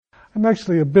I'm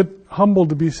actually a bit humbled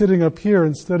to be sitting up here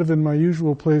instead of in my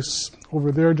usual place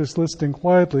over there just listening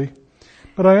quietly.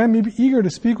 But I am eager to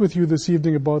speak with you this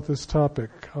evening about this topic.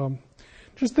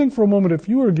 Just think for a moment, if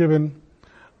you were given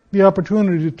the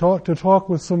opportunity to talk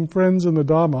with some friends in the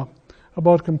Dhamma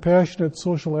about compassionate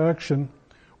social action,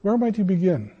 where might you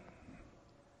begin?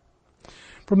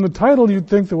 From the title, you'd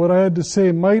think that what I had to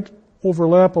say might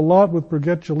overlap a lot with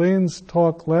Brigitte Gillian's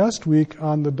talk last week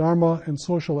on the Dharma and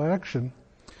social action.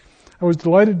 I was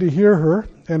delighted to hear her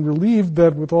and relieved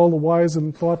that with all the wise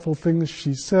and thoughtful things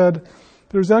she said,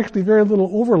 there's actually very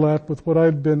little overlap with what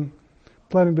I'd been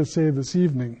planning to say this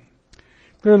evening.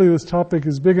 Clearly this topic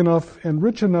is big enough and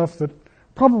rich enough that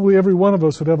probably every one of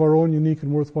us would have our own unique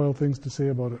and worthwhile things to say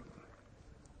about it.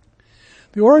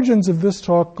 The origins of this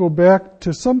talk go back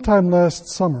to sometime last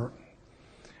summer.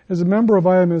 As a member of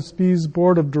IMSB's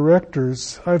board of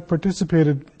directors, I've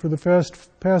participated for the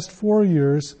past 4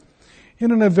 years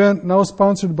in an event now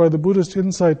sponsored by the Buddhist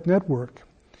Insight Network,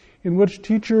 in which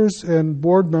teachers and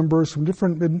board members from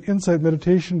different insight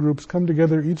meditation groups come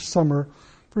together each summer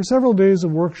for several days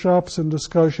of workshops and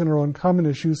discussion around common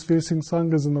issues facing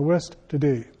Sanghas in the West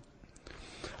today.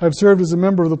 I've served as a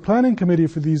member of the planning committee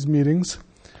for these meetings,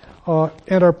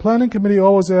 and our planning committee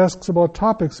always asks about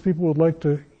topics people would like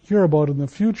to hear about in the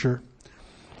future.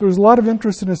 There was a lot of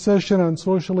interest in a session on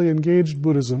socially engaged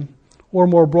Buddhism, or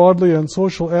more broadly on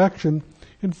social action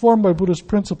informed by Buddhist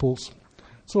principles.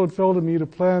 So it fell to me to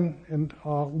plan and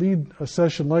lead a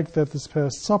session like that this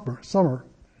past summer.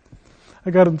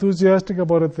 I got enthusiastic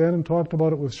about it then and talked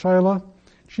about it with Shaila.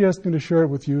 She asked me to share it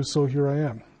with you, so here I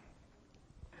am.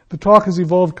 The talk has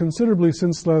evolved considerably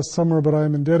since last summer, but I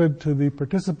am indebted to the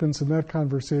participants in that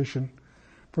conversation,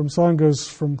 from Sanghas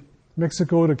from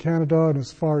Mexico to Canada and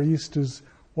as far east as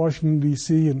Washington,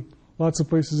 D.C., and lots of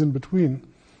places in between,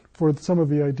 for some of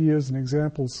the ideas and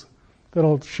examples that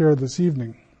I'll share this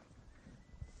evening.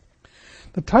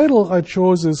 The title I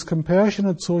chose is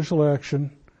Compassionate Social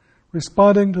Action,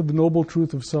 Responding to the Noble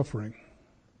Truth of Suffering.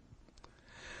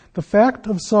 The fact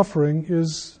of suffering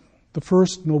is the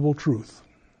first noble truth.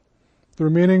 The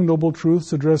remaining noble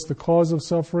truths address the cause of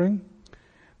suffering,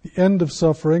 the end of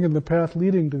suffering, and the path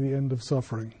leading to the end of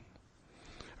suffering.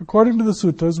 According to the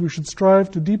suttas, we should strive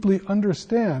to deeply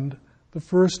understand the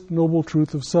first noble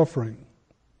truth of suffering.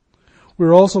 We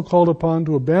are also called upon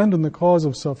to abandon the cause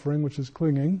of suffering, which is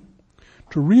clinging,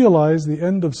 to realize the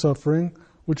end of suffering,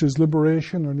 which is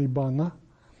liberation or nibbana,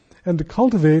 and to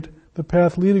cultivate the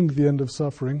path leading to the end of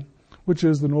suffering, which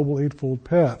is the Noble Eightfold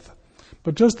Path.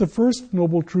 But just the first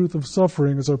noble truth of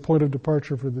suffering is our point of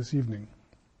departure for this evening.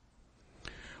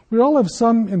 We all have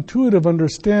some intuitive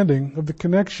understanding of the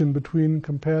connection between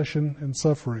compassion and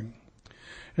suffering.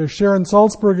 As Sharon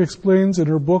Salzberg explains in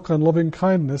her book on loving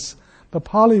kindness, the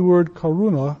Pali word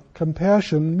karuna,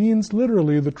 compassion, means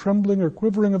literally the trembling or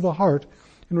quivering of the heart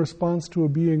in response to a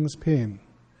being's pain.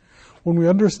 When we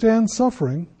understand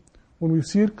suffering, when we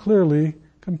see it clearly,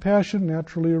 compassion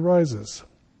naturally arises.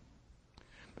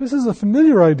 This is a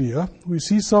familiar idea. We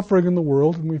see suffering in the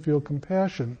world and we feel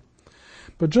compassion.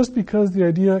 But just because the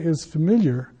idea is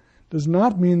familiar does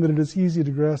not mean that it is easy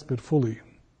to grasp it fully.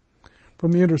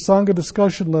 From the Intersangha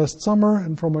discussion last summer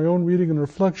and from my own reading and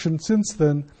reflection since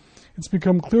then, it's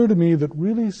become clear to me that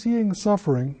really seeing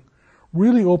suffering,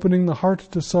 really opening the heart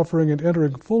to suffering and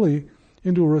entering fully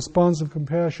into a response of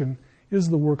compassion is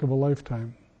the work of a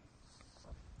lifetime.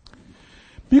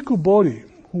 Bhikkhu Bodhi,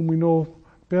 whom we know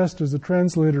best as the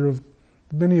translator of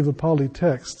many of the Pali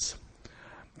texts,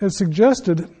 has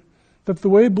suggested that the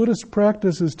way Buddhist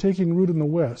practice is taking root in the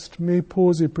West may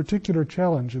pose a particular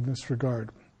challenge in this regard.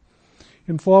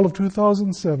 In fall of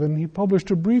 2007, he published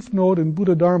a brief note in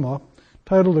Buddha Dharma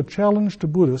titled A Challenge to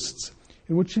Buddhists,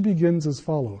 in which he begins as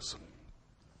follows.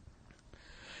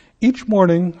 Each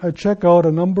morning, I check out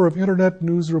a number of internet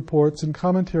news reports and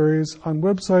commentaries on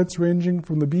websites ranging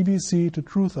from the BBC to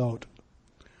Truth Out.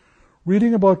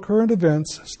 Reading about current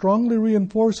events strongly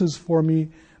reinforces for me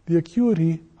the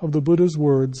acuity of the Buddha's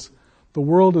words, "The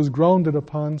world is grounded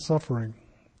upon suffering."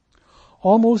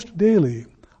 Almost daily,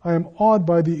 I am awed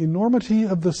by the enormity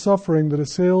of the suffering that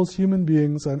assails human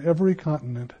beings on every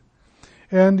continent,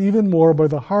 and even more by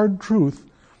the hard truth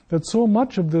that so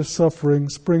much of this suffering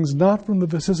springs not from the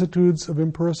vicissitudes of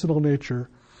impersonal nature,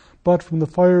 but from the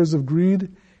fires of greed,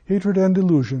 hatred, and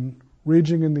delusion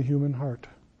raging in the human heart.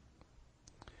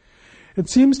 It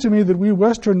seems to me that we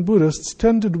Western Buddhists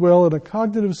tend to dwell in a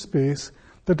cognitive space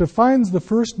that defines the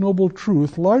first noble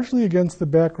truth largely against the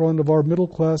background of our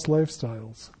middle-class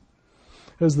lifestyles.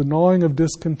 As the gnawing of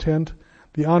discontent,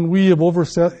 the ennui of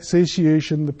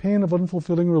over-satiation, the pain of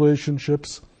unfulfilling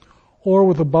relationships, or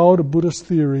with a bow to Buddhist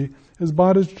theory, as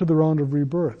bondage to the round of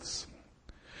rebirths.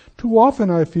 Too often,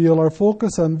 I feel, our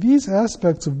focus on these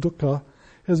aspects of dukkha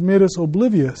has made us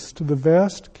oblivious to the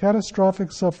vast,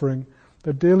 catastrophic suffering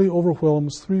that daily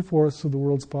overwhelms 3/4 of the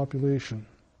world's population.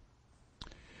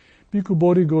 Bhikkhu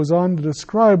Bodhi goes on to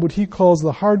describe what he calls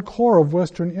the hard core of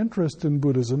Western interest in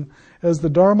Buddhism as the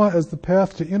Dharma as the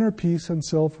path to inner peace and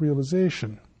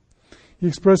self-realization. He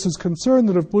expresses concern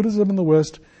that if Buddhism in the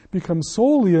West becomes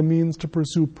solely a means to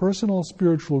pursue personal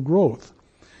spiritual growth,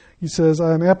 he says,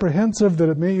 I am apprehensive that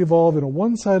it may evolve in a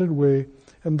one-sided way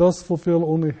and thus fulfill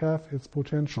only half its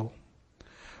potential.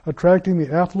 Attracting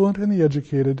the affluent and the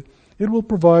educated, it will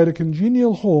provide a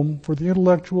congenial home for the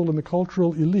intellectual and the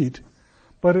cultural elite,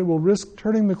 but it will risk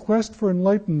turning the quest for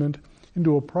enlightenment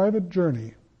into a private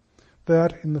journey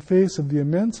that, in the face of the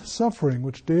immense suffering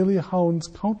which daily hounds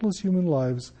countless human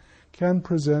lives, can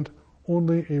present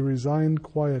only a resigned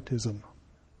quietism.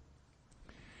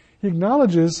 He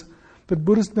acknowledges that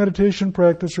Buddhist meditation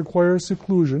practice requires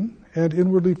seclusion and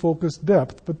inwardly focused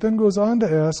depth, but then goes on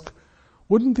to ask,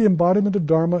 wouldn't the embodiment of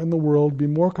Dharma in the world be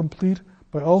more complete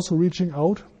by also reaching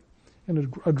out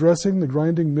and addressing the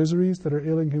grinding miseries that are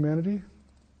ailing humanity?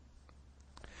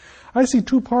 I see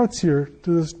two parts here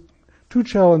to this, two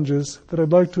challenges that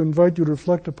I'd like to invite you to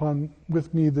reflect upon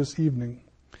with me this evening.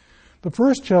 The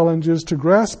first challenge is to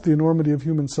grasp the enormity of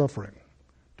human suffering,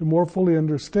 to more fully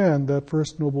understand that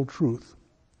first noble truth.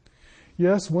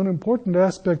 Yes, one important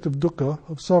aspect of dukkha,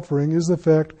 of suffering, is the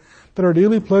fact that our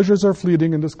daily pleasures are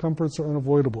fleeting and discomforts are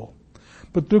unavoidable.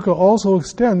 But dukkha also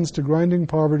extends to grinding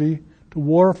poverty, to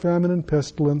war, famine, and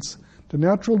pestilence, to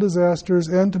natural disasters,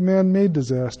 and to man-made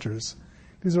disasters.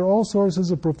 These are all sources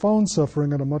of profound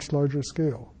suffering on a much larger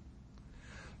scale.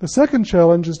 The second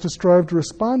challenge is to strive to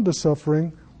respond to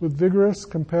suffering with vigorous,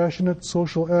 compassionate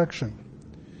social action.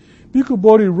 Bhikkhu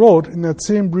Bodhi wrote in that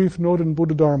same brief note in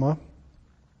Buddha Dharma,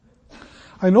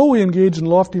 I know we engage in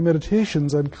lofty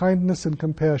meditations on kindness and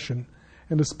compassion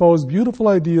and espouse beautiful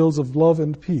ideals of love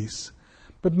and peace,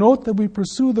 but note that we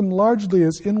pursue them largely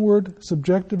as inward,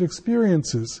 subjective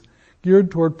experiences geared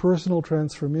toward personal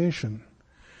transformation.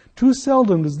 Too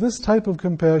seldom does this type of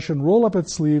compassion roll up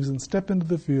its sleeves and step into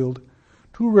the field.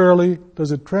 Too rarely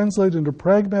does it translate into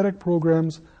pragmatic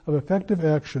programs of effective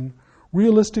action,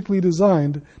 realistically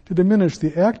designed to diminish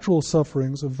the actual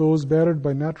sufferings of those battered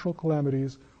by natural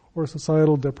calamities or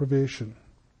societal deprivation.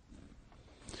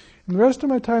 In the rest of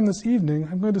my time this evening,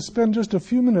 I'm going to spend just a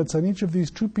few minutes on each of these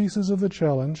two pieces of the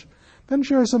challenge, then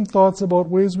share some thoughts about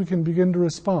ways we can begin to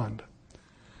respond,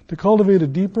 to cultivate a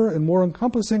deeper and more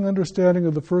encompassing understanding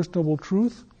of the First Noble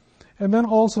Truth, and then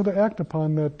also to act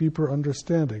upon that deeper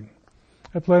understanding.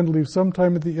 I plan to leave some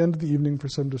time at the end of the evening for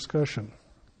some discussion.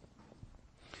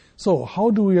 So,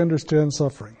 how do we understand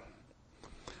suffering?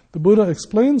 The Buddha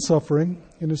explained suffering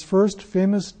in his first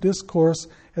famous discourse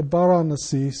at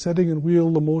Varanasi, setting in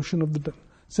motion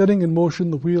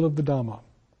the wheel of the Dhamma.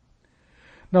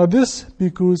 Now this,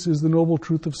 bhikkhus, is the noble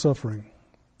truth of suffering.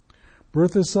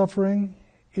 Birth is suffering,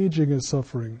 aging is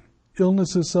suffering,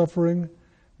 illness is suffering,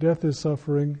 death is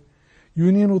suffering,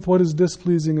 union with what is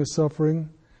displeasing is suffering,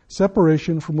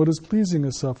 separation from what is pleasing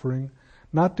is suffering,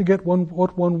 not to get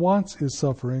what one wants is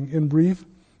suffering. In brief,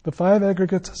 the 5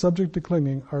 aggregates subject to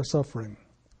clinging are suffering.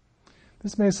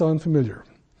 This may sound familiar.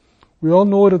 We all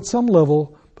know it at some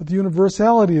level, but the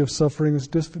universality of suffering is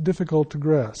difficult to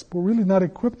grasp. We're really not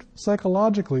equipped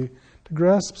psychologically to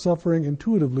grasp suffering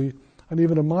intuitively on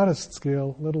even a modest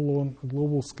scale, let alone a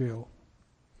global scale.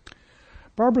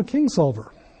 Barbara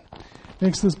Kingsolver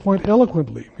makes this point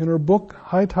eloquently. In her book,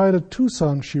 High Tide at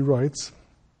Tucson, she writes,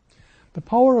 the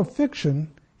power of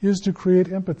fiction is to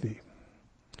create empathy.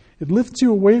 It lifts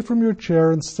you away from your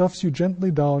chair and stuffs you gently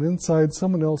down inside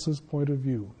someone else's point of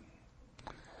view.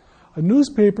 A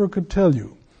newspaper could tell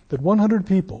you that 100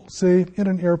 people, say in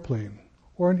an airplane,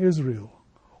 or in Israel,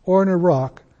 or in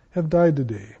Iraq, have died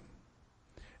today.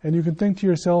 And you can think to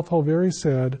yourself how very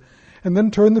sad, and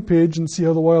then turn the page and see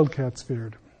how the wildcats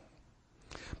fared.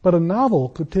 But a novel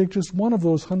could take just one of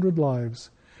those 100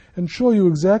 lives and show you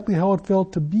exactly how it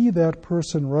felt to be that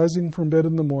person rising from bed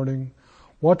in the morning,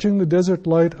 watching the desert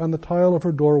light on the tile of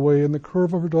her doorway and the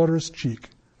curve of her daughter's cheek.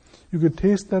 You could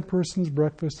taste that person's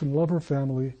breakfast and love her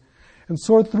family, and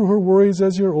sort through her worries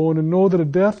as your own, and know that a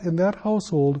death in that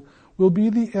household will be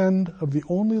the end of the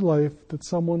only life that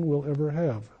someone will ever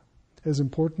have. As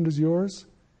important as yours,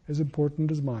 as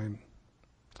important as mine.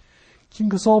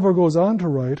 Kingsolver goes on to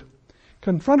write,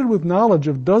 confronted with knowledge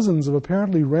of dozens of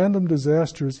apparently random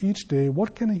disasters each day,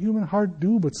 what can a human heart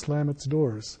do but slam its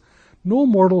doors? No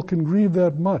mortal can grieve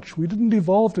that much. We didn't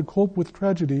evolve to cope with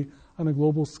tragedy on a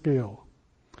global scale.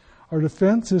 Our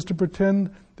defense is to pretend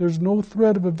there's no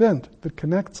thread of event that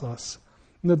connects us,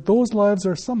 and that those lives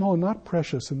are somehow not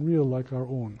precious and real like our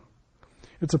own.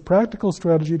 It's a practical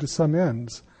strategy to some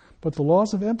ends, but the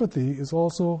loss of empathy is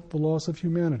also the loss of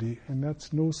humanity, and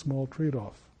that's no small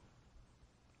trade-off.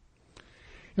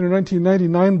 In her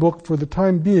 1999 book, For the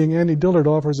Time Being, Annie Dillard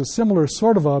offers a similar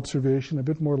sort of observation, a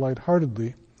bit more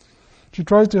lightheartedly. She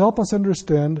tries to help us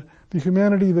understand the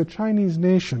humanity of the Chinese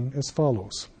nation as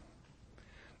follows.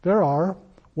 There are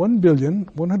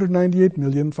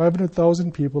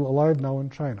 1,198,500,000 people alive now in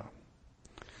China.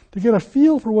 To get a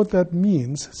feel for what that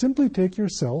means, simply take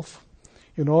yourself,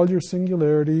 in all your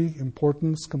singularity,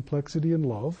 importance, complexity, and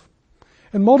love,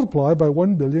 and multiply by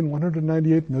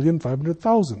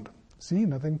 1,198,500,000. See,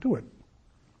 nothing to it.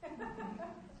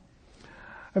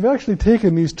 I've actually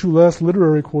taken these two last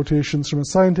literary quotations from a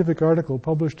scientific article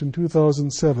published in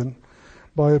 2007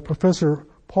 by Professor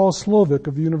Paul Slovic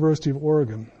of the University of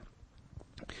Oregon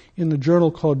in the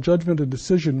journal called Judgment and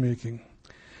Decision Making.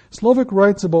 Slovic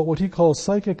writes about what he calls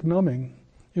psychic numbing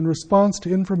in response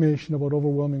to information about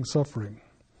overwhelming suffering.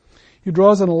 He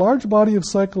draws on a large body of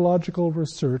psychological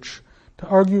research to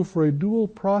argue for a dual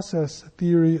process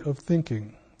theory of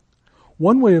thinking.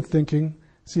 One way of thinking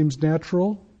seems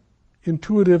natural,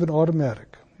 intuitive, and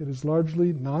automatic. It is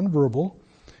largely nonverbal,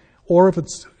 or if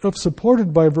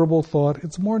supported by verbal thought,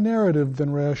 it's more narrative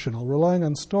than rational, relying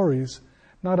on stories,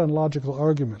 not on logical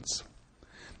arguments.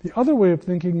 The other way of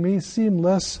thinking may seem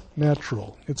less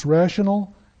natural. It's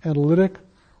rational, analytic,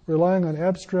 relying on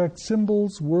abstract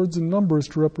symbols, words, and numbers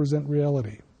to represent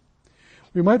reality.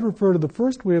 We might refer to the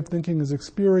first way of thinking as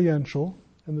experiential,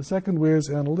 and the second way as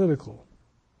analytical.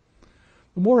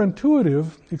 The more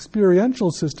intuitive,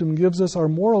 experiential system gives us our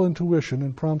moral intuition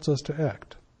and prompts us to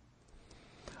act.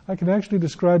 I can actually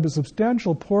describe a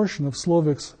substantial portion of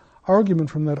Slovic's argument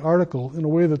from that article in a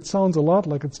way that sounds a lot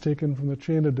like it's taken from the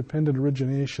chain of dependent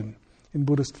origination in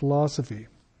Buddhist philosophy.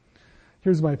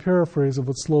 Here's my paraphrase of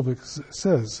what Slovic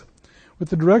says. With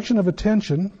the direction of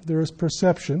attention, there is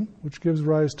perception, which gives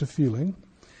rise to feeling,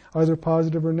 either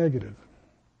positive or negative.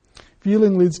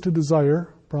 Feeling leads to desire,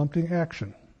 prompting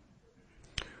action.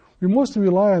 We mostly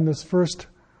rely on this first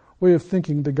way of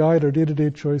thinking to guide our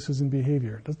day-to-day choices and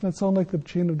behavior. Doesn't that sound like the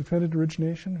chain of dependent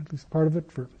origination, at least part of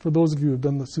it, for those of you who have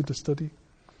done the sutta study?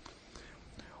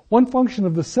 One function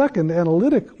of the second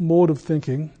analytic mode of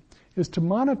thinking is to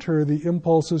monitor the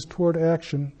impulses toward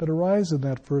action that arise in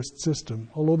that first system,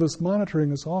 although this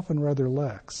monitoring is often rather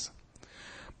lax.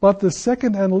 But the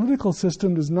second analytical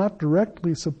system does not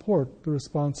directly support the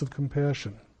response of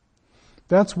compassion.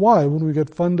 That's why when we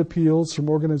get fund appeals from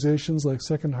organizations like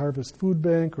Second Harvest Food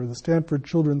Bank or the Stanford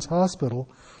Children's Hospital,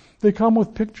 they come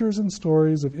with pictures and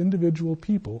stories of individual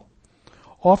people,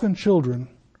 often children,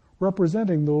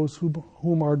 representing those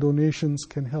whom our donations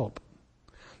can help.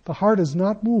 The heart is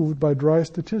not moved by dry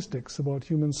statistics about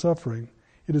human suffering.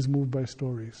 It is moved by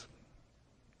stories.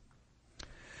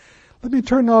 Let me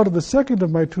turn now to the second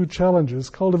of my two challenges,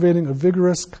 cultivating a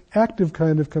vigorous, active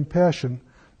kind of compassion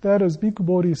that, as Bhikkhu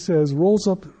Bodhi says, rolls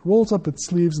up its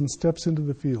sleeves and steps into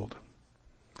the field.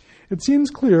 It seems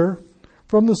clear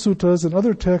from the suttas and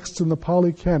other texts in the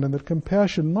Pali Canon that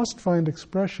compassion must find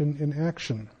expression in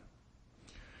action.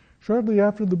 Shortly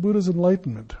after the Buddha's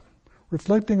enlightenment,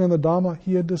 reflecting on the Dhamma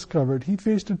he had discovered, he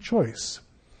faced a choice,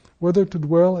 whether to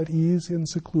dwell at ease in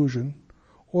seclusion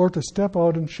or to step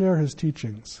out and share his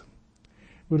teachings.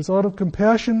 It was out of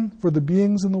compassion for the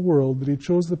beings in the world that he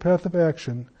chose the path of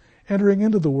action, entering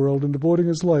into the world and devoting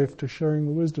his life to sharing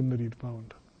the wisdom that he'd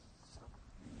found.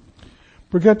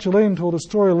 Brigitte Ghislaine told a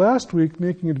story last week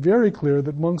making it very clear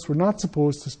that monks were not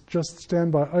supposed to just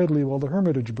stand by idly while the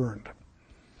hermitage burned.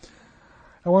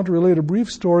 I want to relate a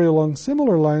brief story along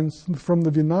similar lines from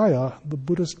the Vinaya, the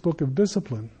Buddhist book of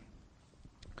discipline,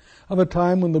 of a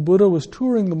time when the Buddha was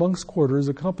touring the monks' quarters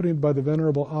accompanied by the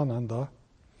Venerable Ananda.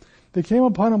 They came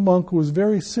upon a monk who was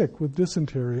very sick with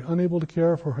dysentery, unable to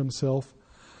care for himself,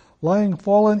 lying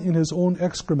fallen in his own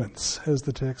excrements, as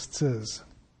the text says.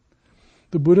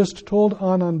 The Buddhist told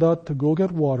Ananda to go get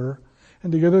water,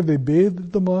 and together they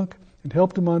bathed the monk and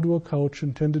helped him onto a couch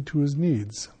and tended to his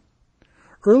needs.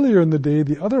 Earlier in the day,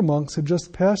 the other monks had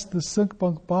just passed the sick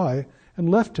monk by and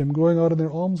left him going out on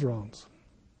their alms rounds.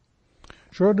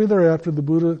 Shortly thereafter, the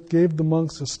Buddha gave the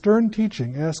monks a stern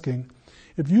teaching, asking,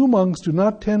 "If you monks do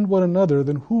not tend one another,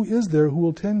 then who is there who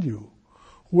will tend you?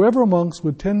 Whoever monks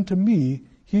would tend to me,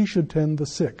 he should tend the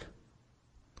sick."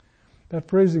 That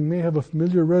phrasing may have a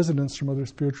familiar resonance from other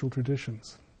spiritual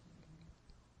traditions.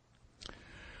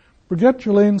 Brigitte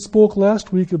Ghislaine spoke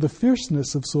last week of the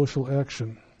fierceness of social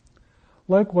action.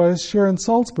 Likewise, Sharon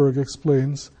Salzberg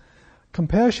explains,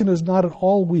 Compassion is not at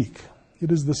all weak.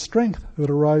 It is the strength that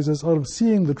arises out of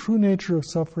seeing the true nature of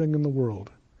suffering in the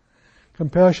world.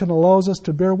 Compassion allows us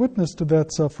to bear witness to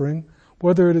that suffering,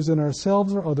 whether it is in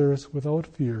ourselves or others, without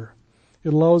fear.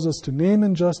 It allows us to name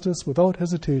injustice without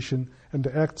hesitation and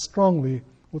to act strongly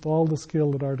with all the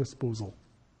skill at our disposal.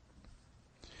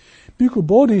 Bhikkhu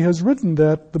Bodhi has written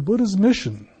that the Buddha's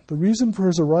mission, the reason for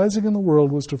his arising in the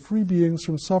world, was to free beings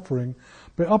from suffering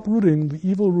by uprooting the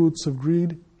evil roots of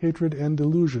greed, hatred, and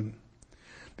delusion.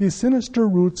 These sinister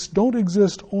roots don't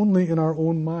exist only in our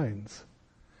own minds.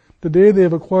 Today they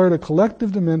have acquired a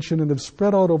collective dimension and have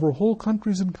spread out over whole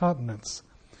countries and continents.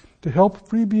 To help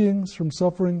free beings from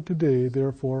suffering today,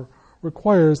 therefore,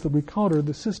 requires that we counter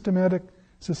the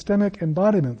systemic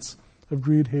embodiments of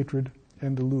greed, hatred,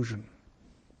 and delusion.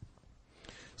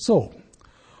 So,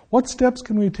 what steps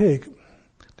can we take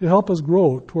to help us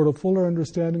grow toward a fuller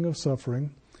understanding of suffering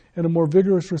and a more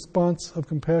vigorous response of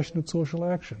compassionate social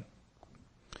action?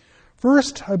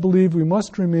 First, I believe we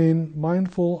must remain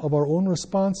mindful of our own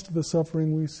response to the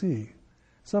suffering we see.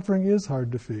 Suffering is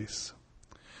hard to face.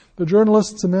 The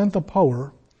journalist Samantha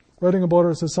Power, writing about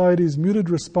our society's muted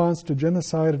response to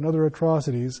genocide and other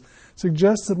atrocities,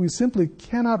 suggests that we simply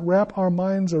cannot wrap our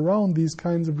minds around these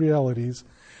kinds of realities,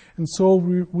 and so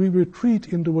we retreat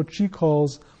into what she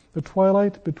calls the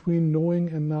twilight between knowing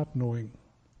and not knowing.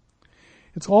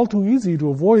 It's all too easy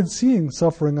to avoid seeing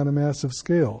suffering on a massive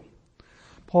scale.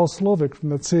 Paul Slovic, from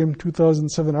that same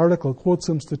 2007 article, quotes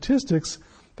some statistics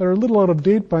that are a little out of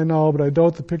date by now, but I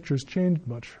doubt the picture's changed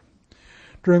much.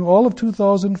 During all of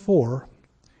 2004,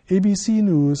 ABC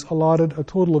News allotted a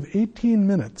total of 18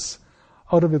 minutes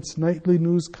out of its nightly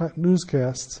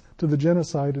newscasts to the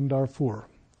genocide in Darfur.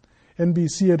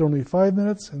 NBC had only 5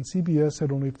 minutes, and CBS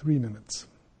had only 3 minutes.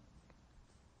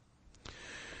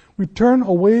 We turn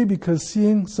away because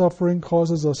seeing suffering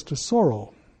causes us to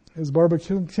sorrow. As Barbara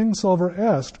Kingsolver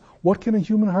asked, what can a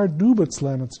human heart do but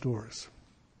slam its doors?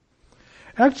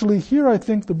 Actually, here I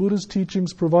think the Buddha's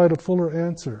teachings provide a fuller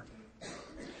answer.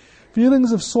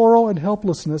 Feelings of sorrow and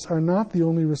helplessness are not the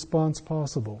only response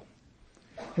possible.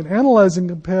 In analyzing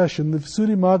compassion, the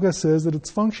Visuddhimagga says that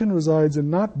its function resides in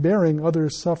not bearing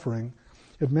others' suffering.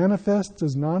 It manifests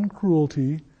as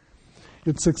non-cruelty.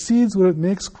 It succeeds when it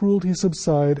makes cruelty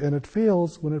subside, and it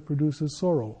fails when it produces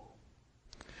sorrow.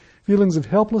 Feelings of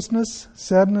helplessness,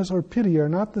 sadness, or pity are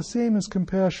not the same as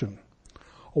compassion.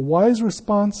 A wise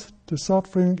response to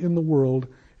suffering in the world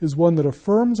is one that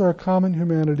affirms our common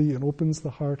humanity and opens the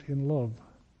heart in love.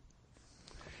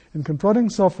 In confronting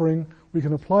suffering, we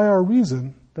can apply our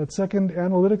reason, that second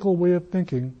analytical way of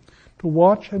thinking, to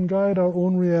watch and guide our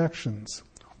own reactions.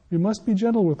 We must be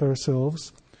gentle with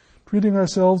ourselves, treating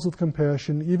ourselves with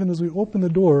compassion even as we open the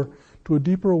door to a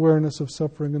deeper awareness of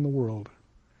suffering in the world.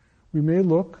 We may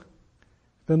look,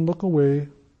 then look away,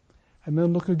 and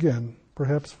then look again,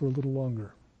 perhaps for a little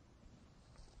longer.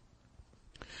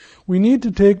 We need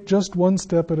to take just one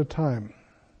step at a time.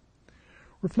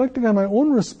 Reflecting on my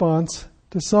own response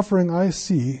to suffering I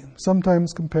see,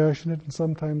 sometimes compassionate and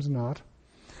sometimes not,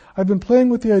 I've been playing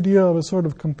with the idea of a sort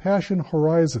of compassion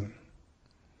horizon.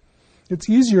 It's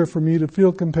easier for me to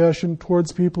feel compassion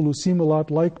towards people who seem a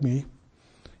lot like me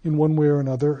in one way or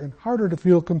another, and harder to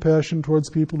feel compassion towards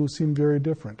people who seem very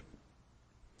different.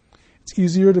 It's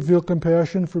easier to feel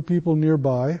compassion for people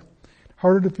nearby,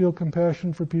 harder to feel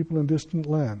compassion for people in distant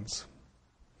lands.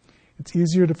 It's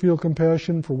easier to feel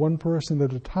compassion for one person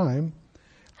at a time,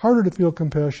 harder to feel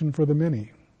compassion for the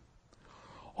many.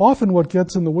 Often what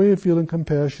gets in the way of feeling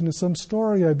compassion is some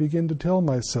story I begin to tell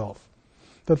myself,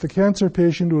 that the cancer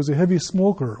patient who is a heavy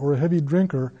smoker or a heavy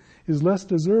drinker is less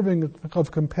deserving of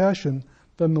compassion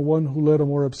than the one who led a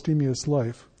more abstemious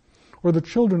life, or the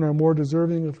children are more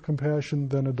deserving of compassion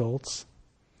than adults,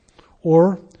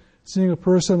 or seeing a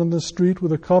person on the street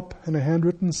with a cup and a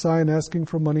handwritten sign asking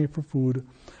for money for food,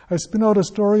 I spin out a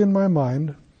story in my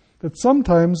mind that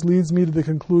sometimes leads me to the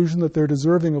conclusion that they're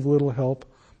deserving of little help,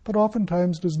 but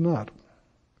oftentimes does not.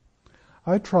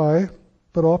 I try,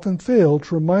 but often fail,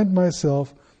 to remind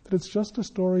myself that it's just a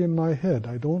story in my head.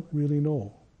 I don't really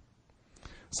know.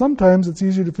 Sometimes it's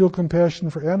easier to feel compassion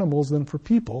for animals than for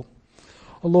people,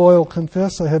 although I'll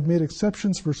confess I have made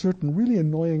exceptions for certain really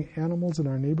annoying animals in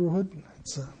our neighborhood.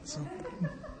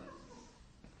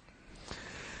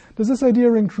 Does this idea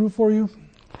ring true for you?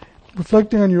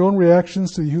 Reflecting on your own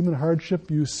reactions to the human hardship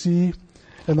you see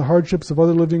and the hardships of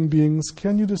other living beings,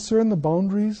 can you discern the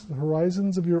boundaries, the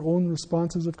horizons of your own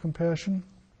responses of compassion?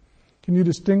 Can you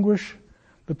distinguish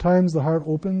the times the heart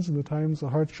opens and the times the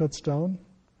heart shuts down?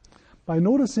 By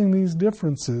noticing these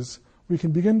differences, we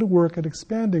can begin to work at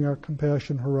expanding our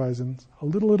compassion horizons a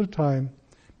little at a time,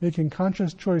 making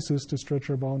conscious choices to stretch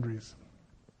our boundaries.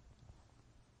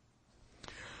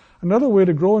 Another way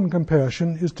to grow in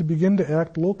compassion is to begin to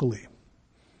act locally.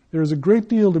 There is a great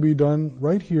deal to be done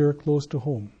right here close to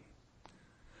home.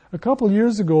 A couple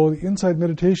years ago, the Insight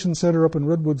Meditation Center up in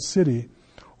Redwood City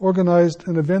organized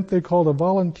an event they called a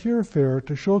volunteer fair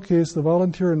to showcase the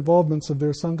volunteer involvements of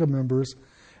their Sangha members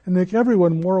and make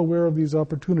everyone more aware of these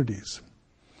opportunities.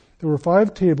 There were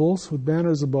 5 tables with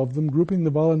banners above them grouping the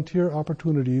volunteer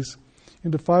opportunities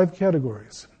into 5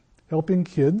 categories. Helping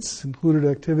kids included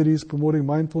activities promoting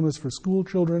mindfulness for school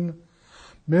children,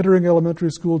 mentoring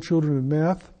elementary school children in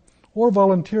math, or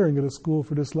volunteering at a school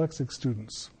for dyslexic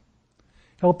students.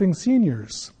 Helping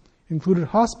seniors included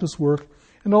hospice work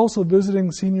and also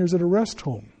visiting seniors at a rest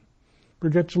home.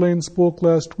 Brigitte Ghislaine spoke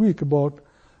last week about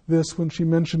this when she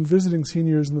mentioned visiting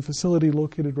seniors in the facility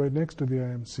located right next to the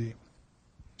IMC.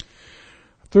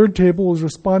 A third table was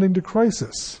responding to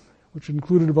crisis, which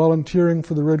included volunteering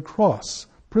for the Red Cross,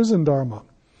 Prison Dharma,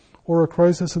 or a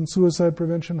crisis and suicide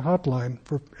prevention hotline,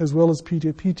 as well as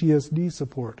PTSD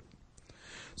support.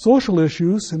 Social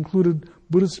issues included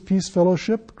Buddhist Peace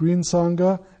Fellowship, Green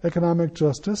Sangha, economic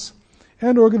justice,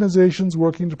 and organizations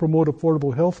working to promote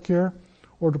affordable health care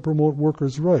or to promote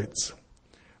workers' rights.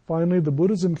 Finally, the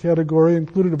Buddhism category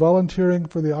included volunteering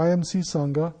for the IMC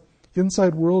Sangha,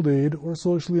 Insight World Aid, or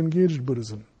socially engaged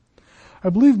Buddhism. I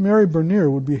believe Mary Bernier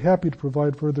would be happy to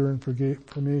provide further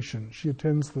information. She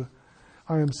attends the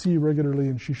IMC regularly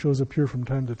and she shows up here from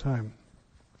time to time.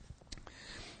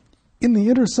 In the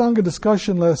Inter-Sangha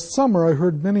discussion last summer, I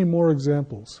heard many more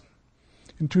examples.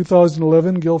 In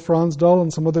 2011, Gil Fronsdal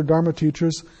and some other Dharma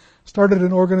teachers started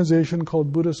an organization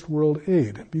called Buddhist World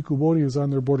Aid. Bhikkhu Bodhi is on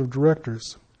their board of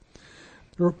directors.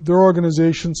 Their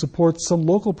organization supports some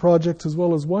local projects as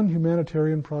well as one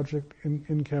humanitarian project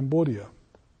in Cambodia.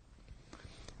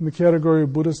 In the category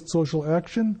of Buddhist social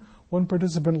action, one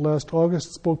participant last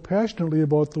August spoke passionately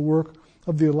about the work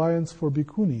of the Alliance for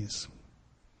Bhikkhunis.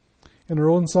 In our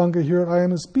own Sangha here at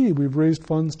IMSB, we've raised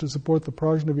funds to support the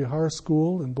Prajna Vihar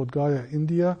School in Bodh Gaya,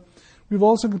 India. We've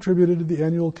also contributed to the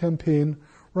annual campaign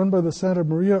run by the Santa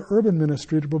Maria Urban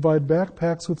Ministry to provide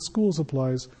backpacks with school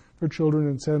supplies for children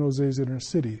in San Jose's inner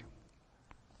city.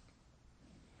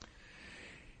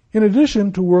 In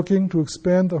addition to working to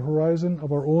expand the horizon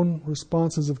of our own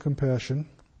responses of compassion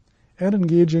and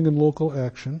engaging in local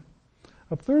action,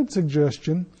 a third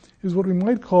suggestion is what we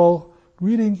might call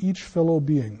greeting each fellow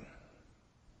being.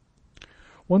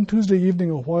 One Tuesday evening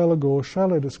a while ago,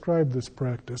 Shaila described this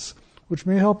practice, which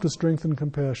may help to strengthen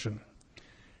compassion.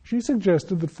 She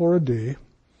suggested that for a day,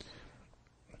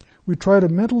 we try to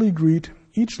mentally greet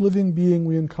each living being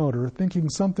we encounter, thinking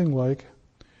something like,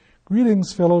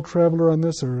 "Greetings, fellow traveler on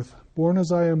this earth, born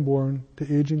as I am born, to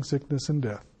aging, sickness, and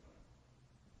death."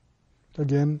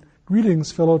 Again,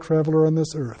 "Greetings, fellow traveler on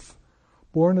this earth,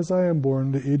 born as I am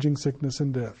born, to aging, sickness,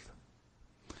 and death."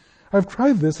 I've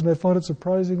tried this and I found it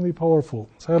surprisingly powerful,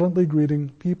 silently greeting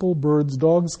people, birds,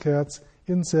 dogs, cats,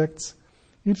 insects,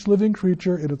 each living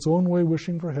creature in its own way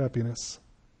wishing for happiness.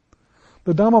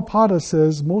 The Dhammapada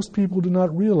says most people do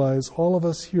not realize all of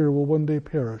us here will one day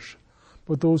perish,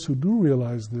 but those who do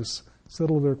realize this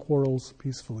settle their quarrels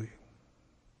peacefully.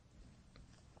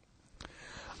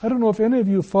 I don't know if any of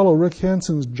you follow Rick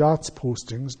Hansen's JOTS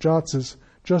postings. JOTS is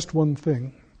just one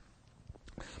thing.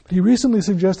 But he recently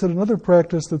suggested another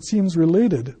practice that seems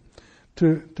related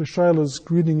to Shaila's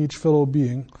greeting each fellow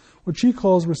being, which he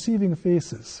calls receiving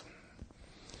faces.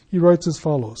 He writes as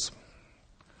follows: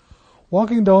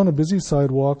 "Walking down a busy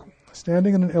sidewalk,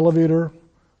 standing in an elevator,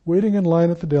 waiting in line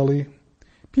at the deli,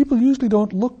 people usually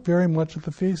don't look very much at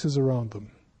the faces around them.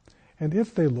 And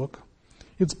if they look,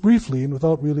 it's briefly and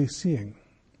without really seeing.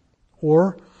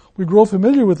 Or we grow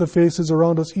familiar with the faces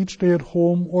around us each day at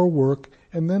home or work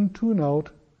and then tune out,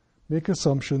 make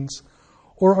assumptions,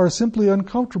 or are simply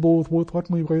uncomfortable with what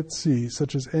we might see,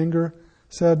 such as anger,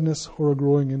 sadness, or a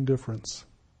growing indifference.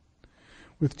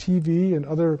 With TV and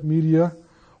other media,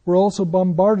 we're also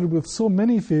bombarded with so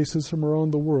many faces from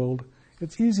around the world,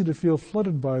 it's easy to feel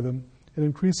flooded by them and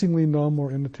increasingly numb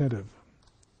or inattentive."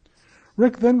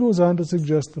 Rick then goes on to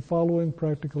suggest the following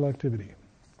practical activity.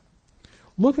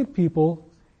 Look at people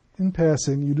in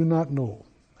passing you do not know,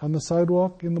 on the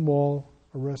sidewalk, in the mall,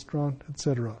 a restaurant,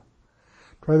 etc.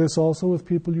 Try this also with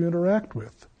people you interact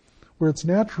with, where it's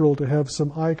natural to have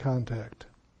some eye contact.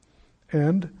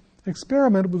 And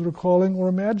experiment with recalling or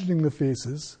imagining the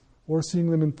faces, or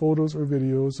seeing them in photos or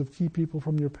videos of key people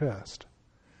from your past.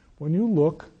 When you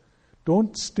look,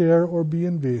 don't stare or be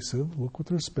invasive, look with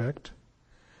respect.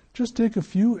 Just take a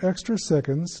few extra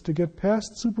seconds to get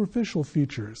past superficial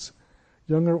features,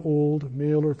 young or old,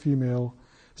 male or female,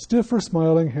 stiff or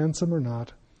smiling, handsome or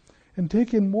not, and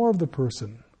take in more of the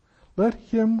person. Let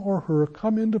him or her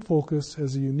come into focus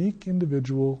as a unique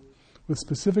individual with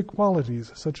specific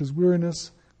qualities such as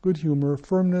weariness, good humor,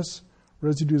 firmness,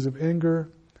 residues of anger,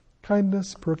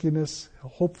 kindness, perkiness,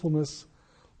 hopefulness,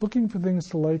 looking for things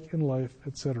to like in life,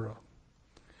 etc.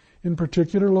 In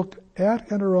particular, look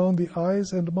at and around the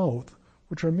eyes and mouth,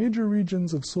 which are major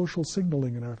regions of social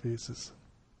signaling in our faces.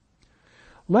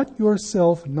 Let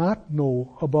yourself not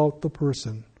know about the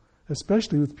person,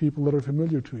 especially with people that are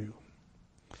familiar to you.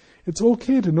 It's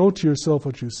okay to note to yourself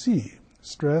what you see,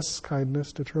 stress,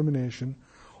 kindness, determination,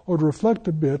 or to reflect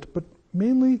a bit, but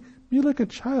mainly be like a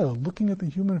child looking at the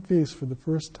human face for the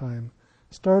first time,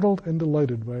 startled and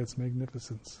delighted by its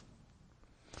magnificence.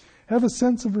 Have a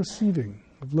sense of receiving,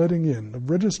 of letting in, of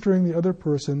registering the other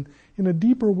person in a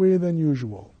deeper way than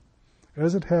usual.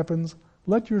 As it happens,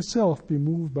 let yourself be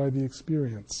moved by the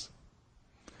experience.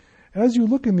 As you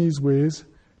look in these ways,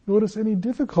 notice any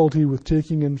difficulty with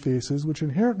taking in faces which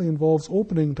inherently involves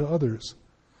opening to others.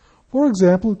 For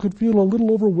example, it could feel a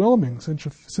little overwhelming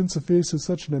since a face is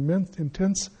such an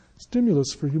intense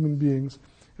stimulus for human beings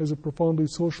as a profoundly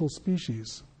social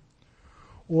species.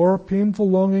 Or painful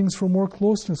longings for more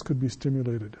closeness could be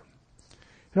stimulated.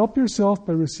 Help yourself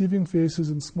by receiving faces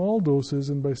in small doses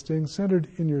and by staying centered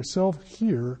in yourself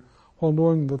here while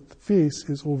knowing that the face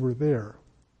is over there.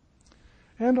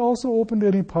 And also open to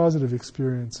any positive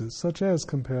experiences such as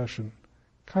compassion,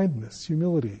 kindness,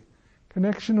 humility,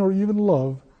 connection, or even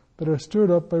love that are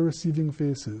stirred up by receiving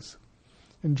faces.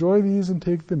 Enjoy these and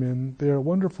take them in. They are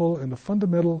wonderful and a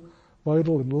fundamental,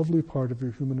 vital, and lovely part of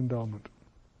your human endowment.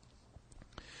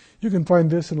 You can find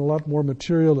this and a lot more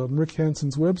material on Rick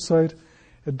Hanson's website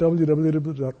at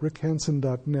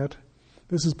www.rickhanson.net.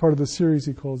 This is part of the series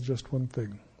he calls Just One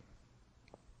Thing.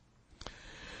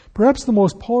 Perhaps the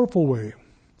most powerful way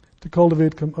to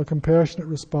cultivate a compassionate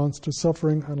response to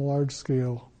suffering on a large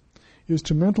scale is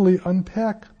to mentally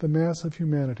unpack the mass of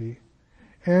humanity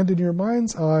and in your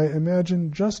mind's eye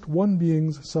imagine just one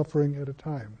being's suffering at a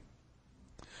time.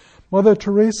 Mother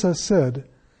Teresa said,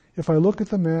 "If I look at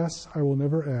the mass, I will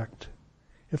never act.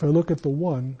 If I look at the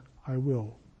one, I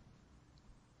will."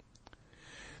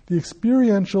 The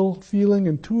experiential, feeling,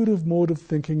 intuitive mode of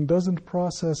thinking doesn't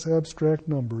process abstract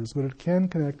numbers, but it can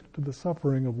connect to the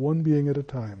suffering of one being at a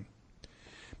time.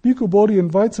 Bhikkhu Bodhi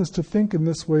invites us to think in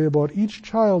this way about each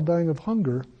child dying of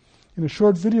hunger in a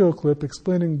short video clip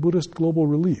explaining Buddhist Global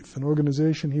Relief, an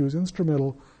organization he was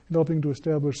instrumental in helping to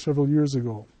establish several years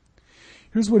ago.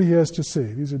 Here's what he has to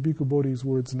say. These are Bhikkhu Bodhi's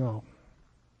words now.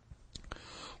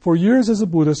 "For years as a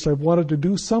Buddhist, I've wanted to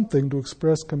do something to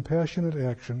express compassionate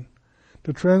action,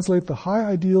 to translate the high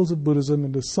ideals of Buddhism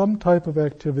into some type of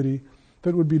activity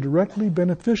that would be directly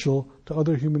beneficial to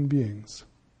other human beings.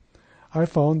 I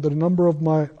found that a number of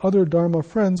my other Dharma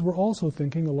friends were also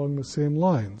thinking along the same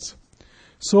lines.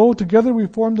 So together we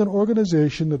formed an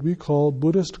organization that we call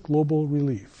Buddhist Global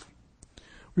Relief.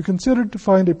 We considered to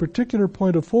find a particular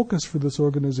point of focus for this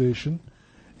organization,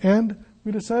 and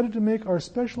we decided to make our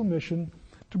special mission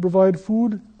to provide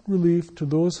food relief to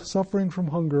those suffering from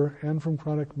hunger and from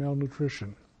chronic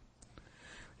malnutrition.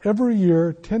 Every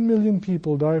year, 10 million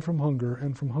people die from hunger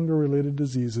and from hunger-related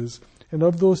diseases, and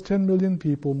of those 10 million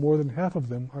people, more than half of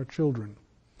them are children.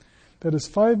 That is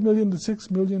 5 million to 6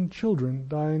 million children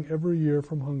dying every year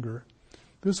from hunger.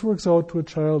 This works out to a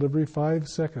child every 5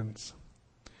 seconds.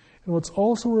 And what's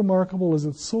also remarkable is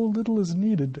that so little is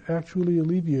needed to actually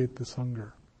alleviate this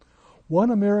hunger.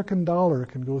 $1 American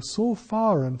can go so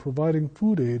far in providing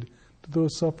food aid to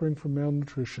those suffering from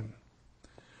malnutrition.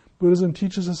 Buddhism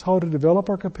teaches us how to develop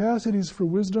our capacities for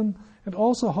wisdom and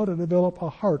also how to develop a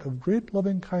heart of great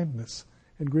loving kindness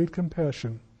and great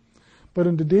compassion. But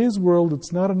in today's world,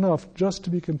 it's not enough just to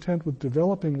be content with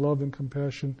developing love and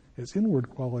compassion as inward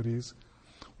qualities.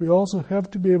 We also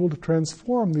have to be able to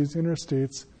transform these inner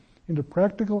states into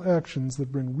practical actions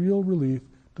that bring real relief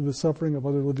to the suffering of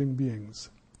other living beings.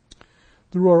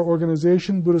 Through our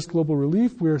organization, Buddhist Global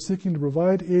Relief, we are seeking to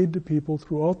provide aid to people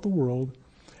throughout the world,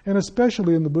 and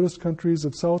especially in the Buddhist countries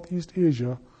of Southeast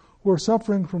Asia, who are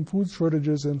suffering from food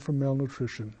shortages and from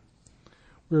malnutrition.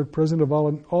 We are at present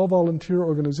an all-volunteer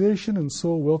organization, and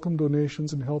so welcome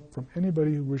donations and help from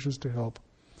anybody who wishes to help.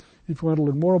 If you want to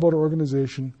learn more about our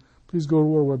organization, please go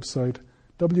to our website,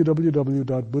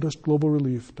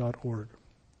 www.buddhistglobalrelief.org.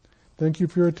 Thank you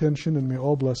for your attention, and may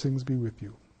all blessings be with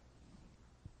you.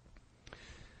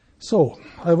 So,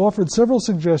 I've offered several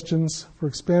suggestions for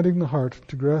expanding the heart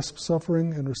to grasp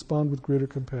suffering and respond with greater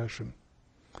compassion.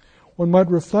 One might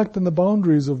reflect on the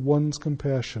boundaries of one's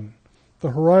compassion, the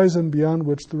horizon beyond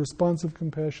which the response of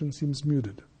compassion seems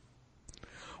muted.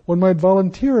 One might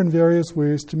volunteer in various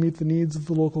ways to meet the needs of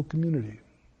the local community.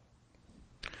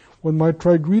 One might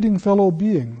try greeting fellow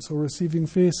beings or receiving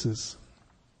faces.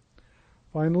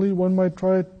 Finally, one might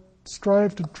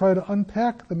strive to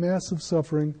unpack the massive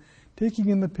suffering, taking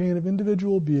in the pain of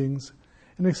individual beings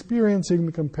and experiencing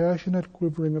the compassionate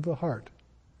quivering of the heart.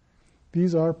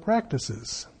 These are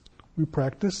practices. We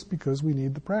practice because we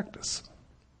need the practice.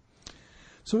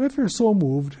 So if you're so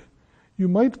moved, you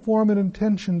might form an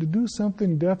intention to do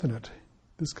something definite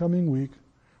this coming week,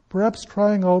 perhaps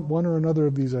trying out one or another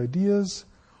of these ideas,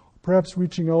 perhaps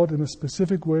reaching out in a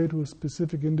specific way to a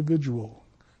specific individual,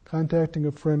 contacting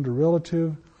a friend or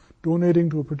relative, donating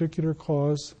to a particular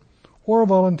cause, or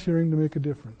volunteering to make a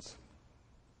difference.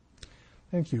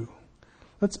 Thank you.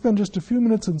 Let's spend just a few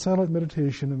minutes in silent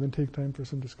meditation and then take time for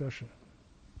some discussion.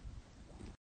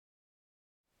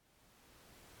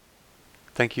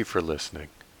 Thank you for listening.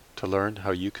 To learn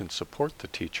how you can support the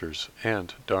teachers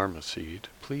and Dharma Seed,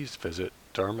 please visit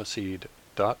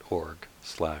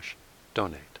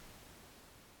dharmaseed.org/donate.